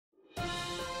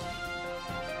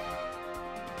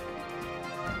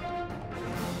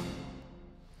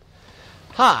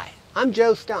Hi, I'm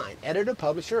Joe Stein,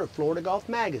 editor-publisher of Florida Golf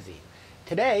Magazine.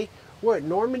 Today, we're at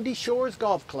Normandy Shores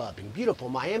Golf Club in beautiful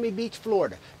Miami Beach,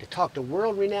 Florida, to talk to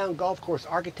world-renowned golf course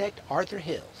architect Arthur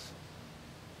Hills.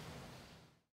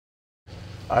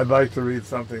 I'd like to read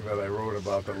something that I wrote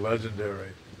about the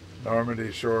legendary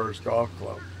Normandy Shores Golf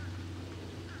Club.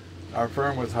 Our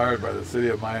firm was hired by the city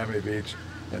of Miami Beach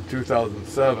in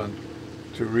 2007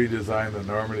 to redesign the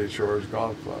Normandy Shores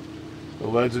Golf Club. The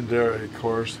legendary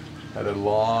course had a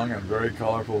long and very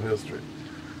colorful history.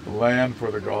 The land for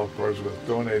the golf course was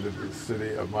donated to the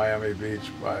city of Miami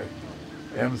Beach by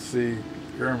M.C.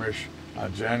 Skirmish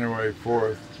on January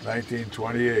 4th,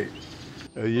 1928.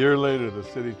 A year later, the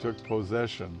city took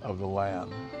possession of the land.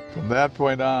 From that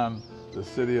point on, the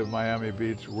city of Miami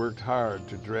Beach worked hard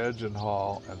to dredge and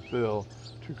haul and fill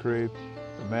to create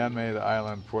the man-made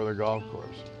island for the golf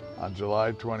course. On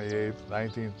July 28,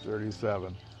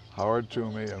 1937, Howard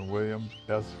Toomey and William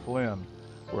S. Flynn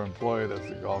were employed as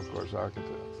the golf course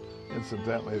architects.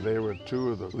 Incidentally, they were two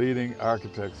of the leading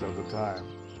architects of the time.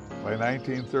 By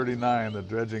 1939, the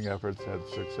dredging efforts had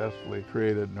successfully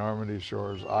created Normandy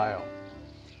Shores Isle.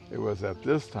 It was at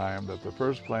this time that the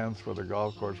first plans for the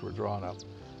golf course were drawn up.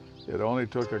 It only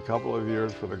took a couple of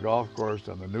years for the golf course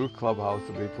and the new clubhouse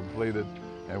to be completed,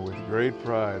 and with great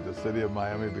pride, the city of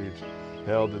Miami Beach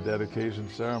held the dedication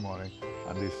ceremony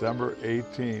on December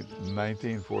 18,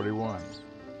 1941,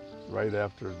 right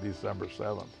after December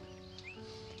 7th.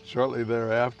 Shortly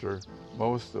thereafter,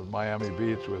 most of Miami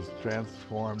Beach was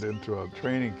transformed into a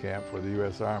training camp for the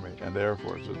U.S. Army and Air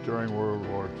Forces during World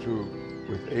War II,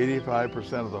 with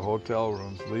 85% of the hotel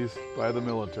rooms leased by the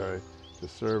military to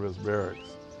serve as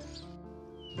barracks.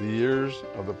 The years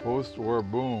of the post-war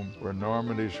boom were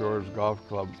Normandy Shores Golf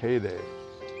Club's heyday.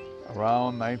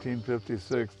 Around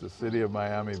 1956, the city of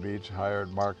Miami Beach hired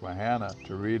Mark Mahana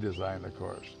to redesign the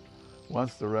course.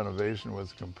 Once the renovation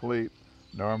was complete,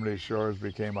 Normandy Shores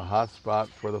became a hot spot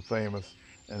for the famous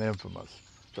and infamous.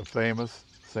 The famous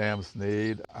Sam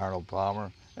Snead, Arnold Palmer,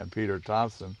 and Peter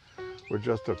Thompson were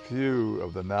just a few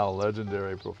of the now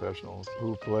legendary professionals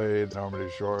who played Normandy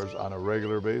Shores on a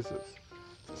regular basis.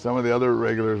 Some of the other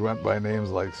regulars went by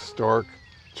names like Stork,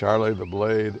 Charlie the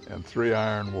Blade, and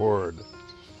 3-Iron Ward.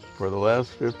 For the last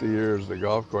 50 years, the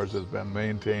golf course has been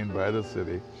maintained by the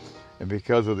city, and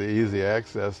because of the easy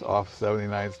access off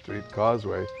 79th Street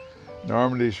Causeway,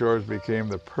 Normandy Shores became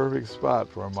the perfect spot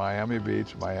for Miami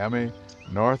Beach, Miami,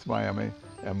 North Miami,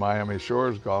 and Miami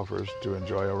Shores golfers to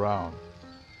enjoy a round.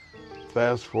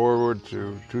 Fast forward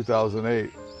to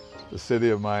 2008, the city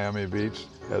of Miami Beach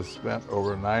has spent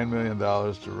over $9 million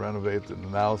to renovate the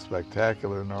now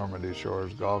spectacular Normandy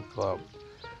Shores Golf Club.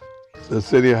 The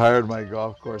city hired my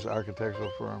golf course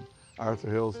architectural firm, Arthur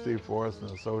Hills, Steve Forrest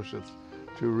and Associates,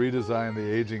 to redesign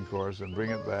the aging course and bring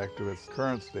it back to its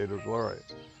current state of glory.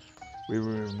 We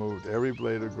removed every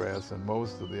blade of grass and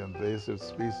most of the invasive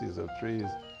species of trees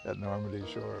at Normandy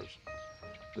Shores.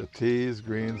 The tees,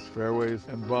 greens, fairways,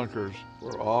 and bunkers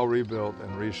were all rebuilt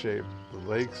and reshaped. The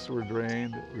lakes were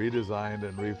drained, redesigned,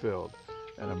 and refilled,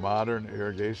 and a modern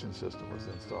irrigation system was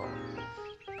installed.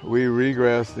 We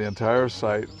regrassed the entire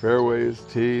site, fairways,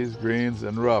 tees, greens,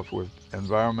 and rough with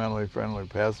environmentally friendly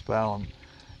paspalum,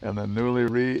 and the newly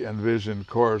re-envisioned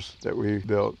course that we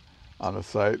built on the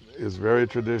site is very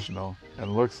traditional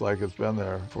and looks like it's been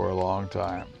there for a long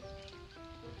time.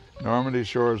 Normandy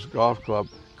Shores Golf Club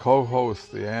co-hosts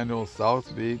the annual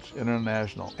South Beach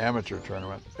International Amateur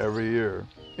Tournament every year,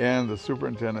 and the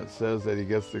superintendent says that he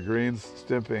gets the greens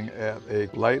stimping at a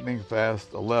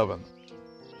lightning-fast 11.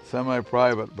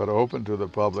 Semi-private but open to the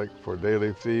public for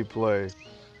daily fee play,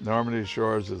 Normandy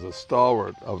Shores is a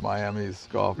stalwart of Miami's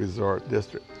golf resort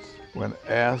district. When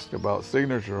asked about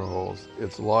signature holes,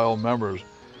 its loyal members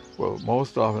will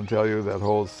most often tell you that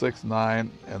holes 6, 9,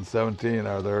 and 17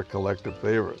 are their collective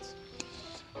favorites.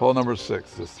 Hole number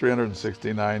 6 is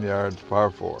 369 yards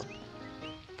par 4.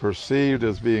 Perceived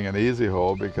as being an easy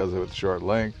hole because of its short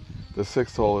length, the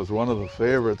 6th hole is one of the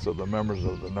favorites of the members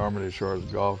of the Normandy Shores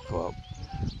Golf Club.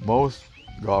 Most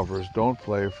golfers don't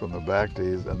play from the back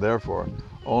tees and therefore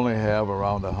only have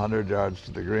around 100 yards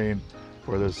to the green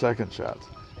for their second shots,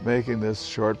 making this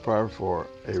short par 4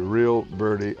 a real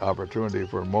birdie opportunity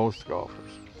for most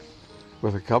golfers.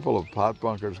 With a couple of pot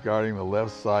bunkers guarding the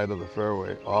left side of the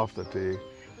fairway off the tee,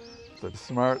 the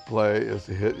smart play is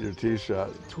to hit your tee shot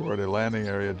toward a landing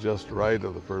area just right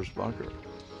of the first bunker.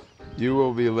 You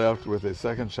will be left with a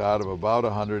second shot of about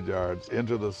 100 yards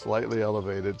into the slightly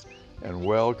elevated and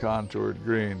well-contoured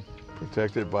green,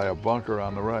 protected by a bunker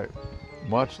on the right.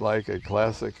 Much like a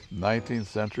classic 19th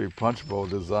century punch bowl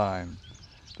design,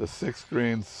 the 6th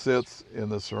green sits in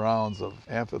the surrounds of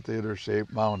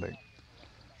amphitheater-shaped mounding.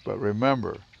 But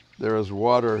remember, there is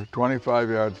water 25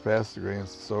 yards past the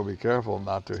greens, so be careful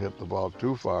not to hit the ball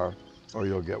too far or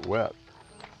you'll get wet.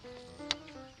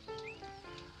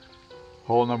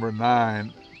 Hole number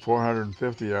 9,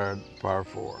 450-yard par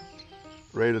 4.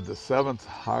 Rated the 7th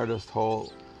hardest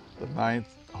hole, the 9th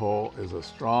hole is a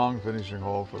strong finishing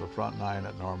hole for the front 9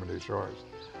 at Normandy Shores.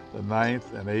 The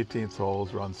 9th and 18th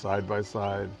holes run side by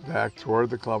side back toward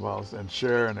the clubhouse and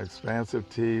share an expansive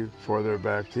tee for their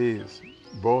back tees.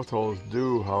 Both holes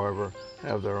do, however,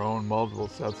 have their own multiple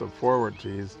sets of forward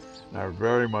tees and are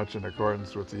very much in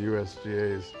accordance with the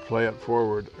USGA's Play It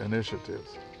Forward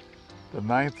initiatives. The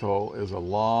 9th hole is a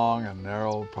long and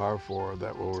narrow par 4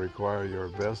 that will require your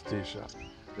best tee shot.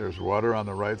 There's water on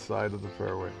the right side of the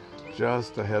fairway,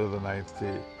 just ahead of the 9th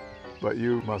tee. But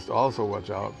you must also watch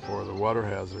out for the water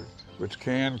hazard, which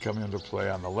can come into play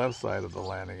on the left side of the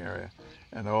landing area.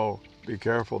 And oh, be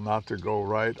careful not to go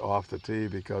right off the tee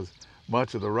because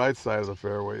much of the right side of the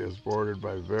fairway is bordered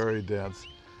by very dense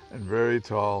and very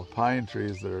tall pine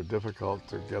trees that are difficult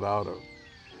to get out of.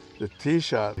 The tee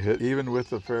shot hit even with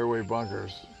the fairway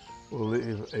bunkers will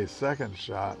leave a second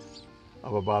shot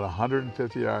of about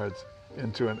 150 yards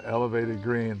into an elevated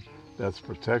green that's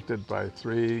protected by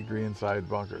 3 greenside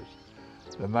bunkers.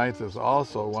 The 9th is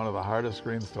also one of the hardest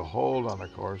greens to hold on the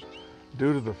course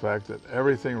due to the fact that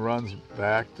everything runs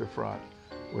back to front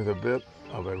with a bit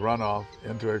of a runoff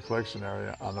into a collection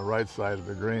area on the right side of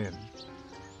the green.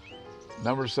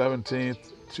 Number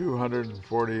 17th,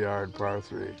 240-yard par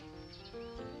 3.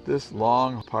 This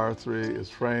long par 3 is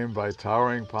framed by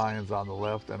towering pines on the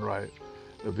left and right.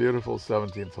 The beautiful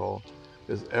 17th hole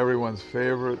is everyone's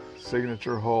favorite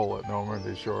signature hole at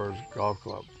Normandy Shores Golf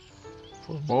Club.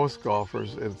 For most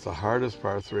golfers, it's the hardest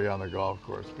par 3 on the golf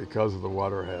course because of the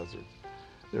water hazard.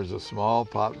 There's a small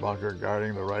pot bunker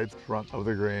guarding the right front of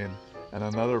the green and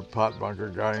another pot bunker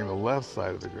guarding the left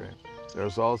side of the green.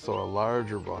 There's also a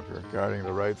larger bunker guarding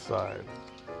the right side.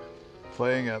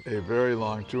 Playing at a very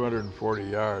long 240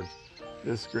 yards,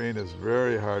 this green is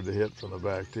very hard to hit from the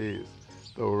back tees.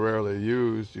 Though rarely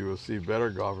used, you will see better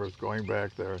golfers going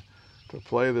back there to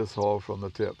play this hole from the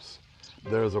tips.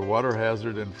 There's a water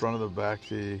hazard in front of the back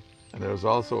tee, and there's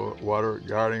also water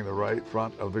guarding the right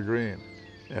front of the green.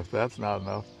 If that's not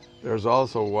enough, there's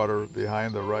also water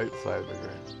behind the right side of the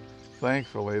green.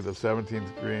 Thankfully, the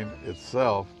 17th green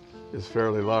itself is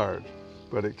fairly large,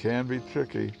 but it can be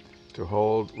tricky to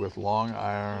hold with long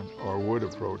iron or wood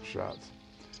approach shots.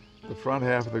 The front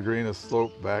half of the green is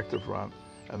sloped back to front,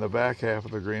 and the back half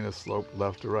of the green is sloped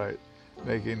left to right,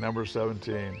 making number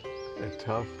 17 a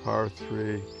tough par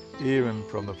 3 even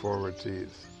from the forward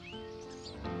tees.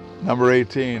 Number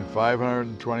 18,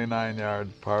 529-yard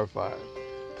par 5.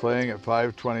 Playing at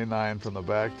 529 from the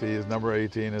back tees, number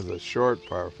 18 is a short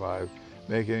par 5,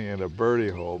 making it a birdie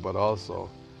hole, but also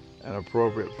an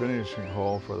appropriate finishing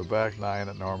hole for the back 9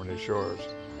 at Normandy Shores.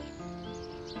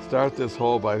 Start this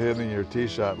hole by hitting your tee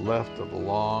shot left of the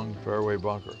long fairway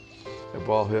bunker. A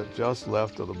ball hit just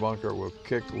left of the bunker will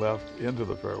kick left into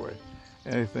the fairway.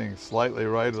 Anything slightly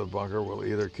right of the bunker will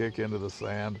either kick into the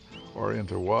sand or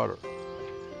into water.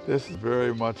 This is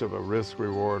very much of a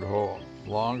risk-reward hole.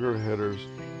 Longer hitters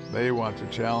may want to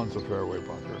challenge the fairway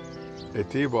bunker. A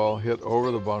tee ball hit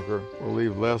over the bunker will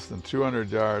leave less than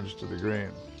 200 yards to the green.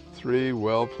 3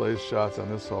 well-placed shots on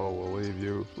this hole will leave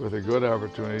you with a good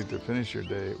opportunity to finish your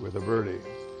day with a birdie.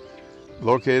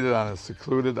 Located on a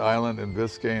secluded island in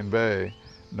Biscayne Bay,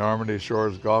 Normandy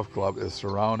Shores Golf Club is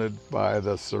surrounded by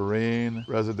the serene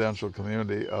residential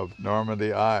community of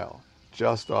Normandy Isle,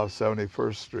 just off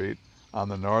 71st Street on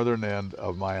the northern end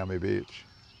of Miami Beach.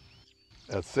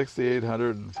 At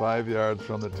 6,805 yards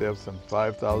from the tips and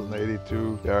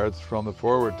 5,082 yards from the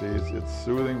forward tees, its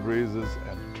soothing breezes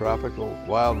and tropical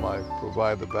wildlife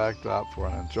provide the backdrop for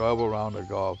an enjoyable round of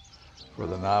golf for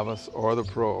the novice or the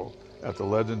pro at the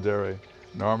legendary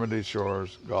Normandy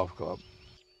Shores Golf Club.